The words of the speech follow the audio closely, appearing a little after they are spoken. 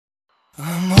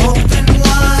I'm open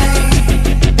wide.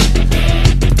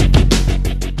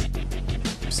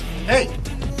 Hey!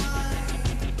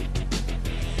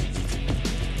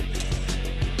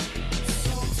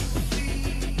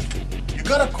 You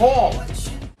got a call.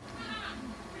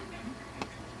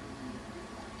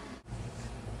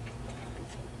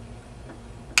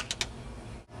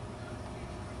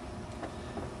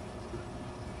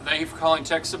 Thank you for calling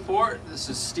tech support. This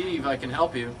is Steve. I can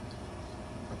help you.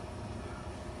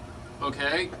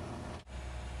 Okay.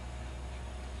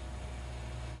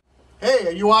 Hey,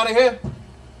 are you out of here?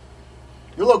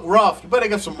 You look rough. You better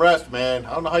get some rest, man.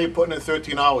 I don't know how you're putting in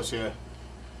 13 hours here.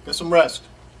 Get some rest.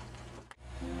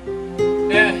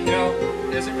 Yeah, you know,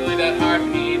 it isn't really that hard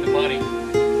when you need the money.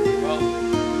 Well,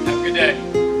 have a good day.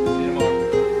 See you tomorrow.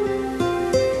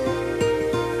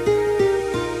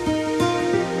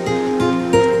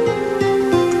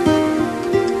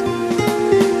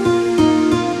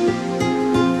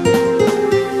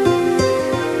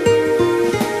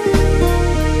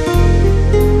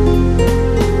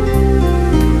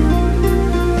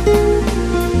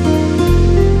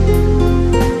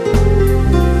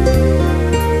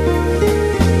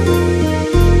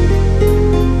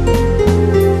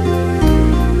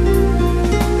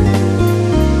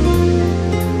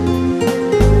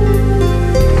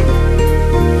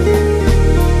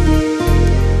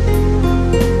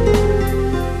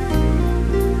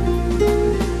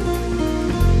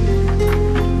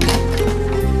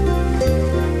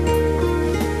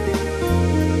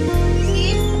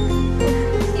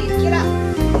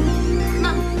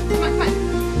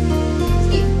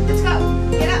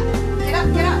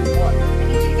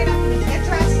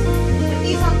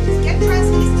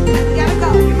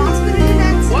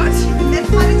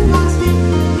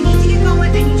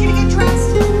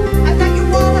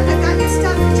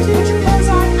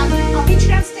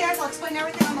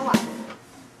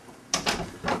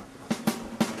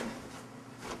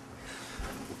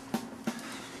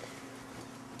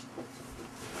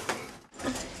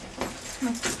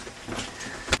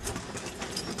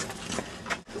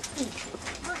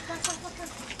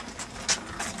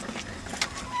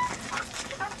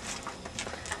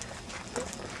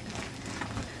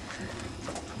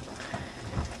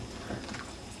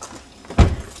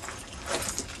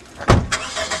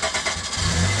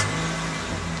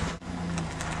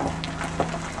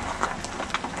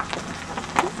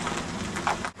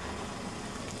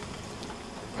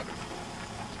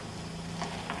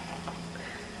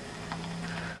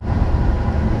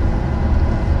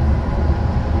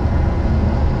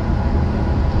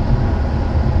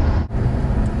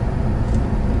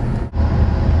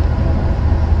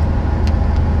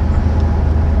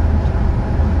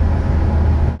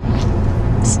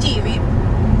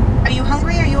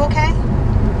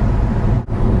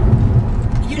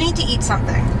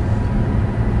 Something.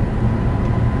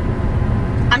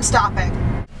 I'm stopping.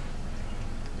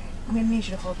 I'm gonna need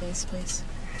you to hold these, please.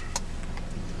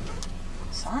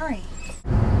 Sorry.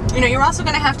 You know, you're also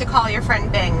gonna have to call your friend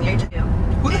Bing.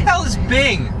 Who the hell is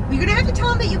Bing? You're gonna have to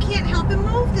tell him that you can't help him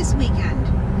move this weekend.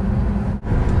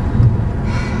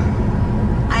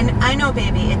 I know,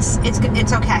 baby. It's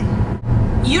okay.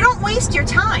 You don't waste your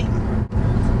time.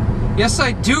 Yes,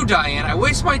 I do, Diane. I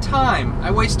waste my time.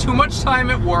 I waste too much time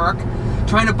at work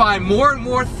trying to buy more and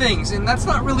more things, and that's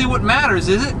not really what matters,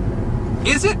 is it?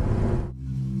 Is it?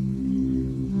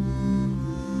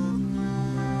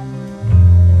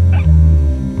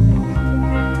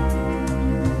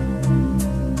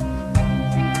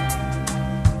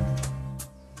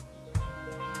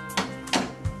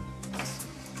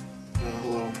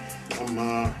 Hello.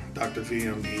 I'm Dr. V.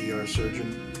 I'm the ER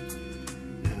surgeon.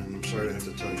 And I'm sorry to have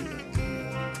to tell you that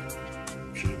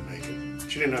she didn't make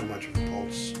it. She didn't have much of a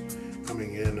pulse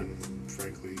coming in, and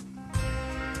frankly,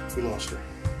 we lost her.